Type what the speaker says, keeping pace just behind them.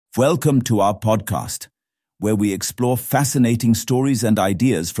Welcome to our podcast, where we explore fascinating stories and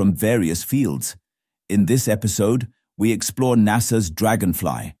ideas from various fields. In this episode, we explore NASA's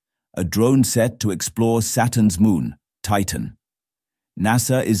Dragonfly, a drone set to explore Saturn's moon, Titan.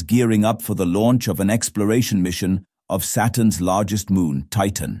 NASA is gearing up for the launch of an exploration mission of Saturn's largest moon,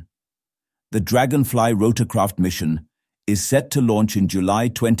 Titan. The Dragonfly Rotorcraft Mission is set to launch in July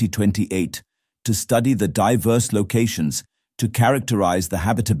 2028 to study the diverse locations to characterize the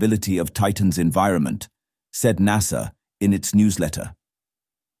habitability of Titan's environment, said NASA in its newsletter.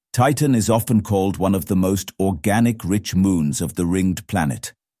 Titan is often called one of the most organic-rich moons of the ringed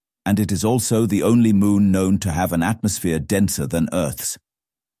planet, and it is also the only moon known to have an atmosphere denser than Earth's.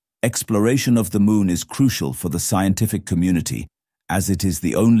 Exploration of the moon is crucial for the scientific community, as it is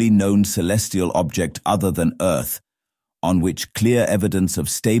the only known celestial object other than Earth on which clear evidence of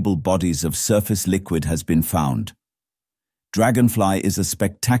stable bodies of surface liquid has been found. Dragonfly is a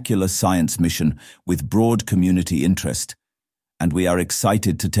spectacular science mission with broad community interest, and we are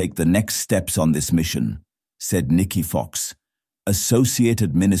excited to take the next steps on this mission, said Nikki Fox, Associate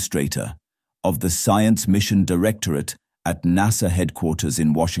Administrator of the Science Mission Directorate at NASA headquarters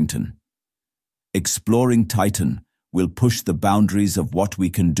in Washington. Exploring Titan will push the boundaries of what we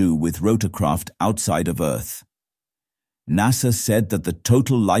can do with rotorcraft outside of Earth. NASA said that the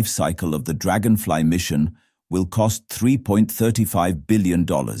total life cycle of the Dragonfly mission will cost $3.35 billion.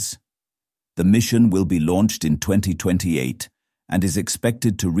 The mission will be launched in 2028 and is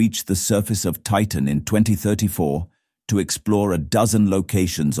expected to reach the surface of Titan in 2034 to explore a dozen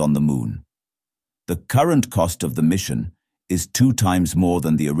locations on the moon. The current cost of the mission is 2 times more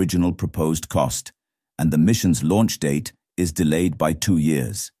than the original proposed cost, and the mission's launch date is delayed by 2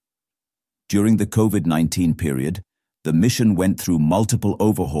 years. During the COVID-19 period, the mission went through multiple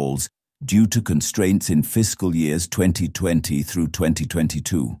overhauls due to constraints in fiscal years 2020 through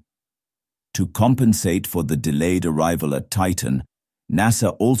 2022. To compensate for the delayed arrival at Titan,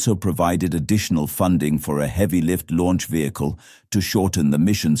 NASA also provided additional funding for a heavy-lift launch vehicle to shorten the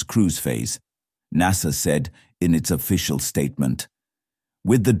mission's cruise phase, NASA said in its official statement.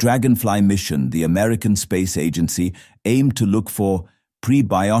 With the Dragonfly mission, the American Space Agency aimed to look for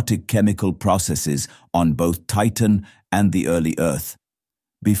prebiotic chemical processes on both Titan and the early Earth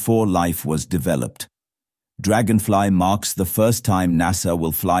before life was developed. Dragonfly marks the first time NASA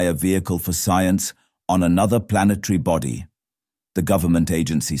will fly a vehicle for science on another planetary body, the government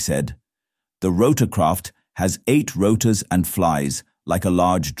agency said. The rotorcraft has 8 rotors and flies like a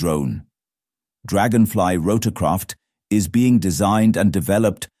large drone. Dragonfly Rotorcraft is being designed and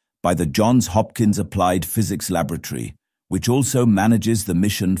developed by the Johns Hopkins Applied Physics Laboratory, which also manages the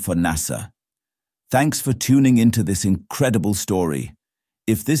mission for NASA. Thanks for tuning into this incredible story.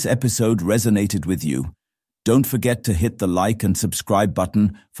 If this episode resonated with you, don't forget to hit the like and subscribe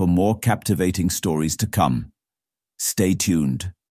button for more captivating stories to come. Stay tuned.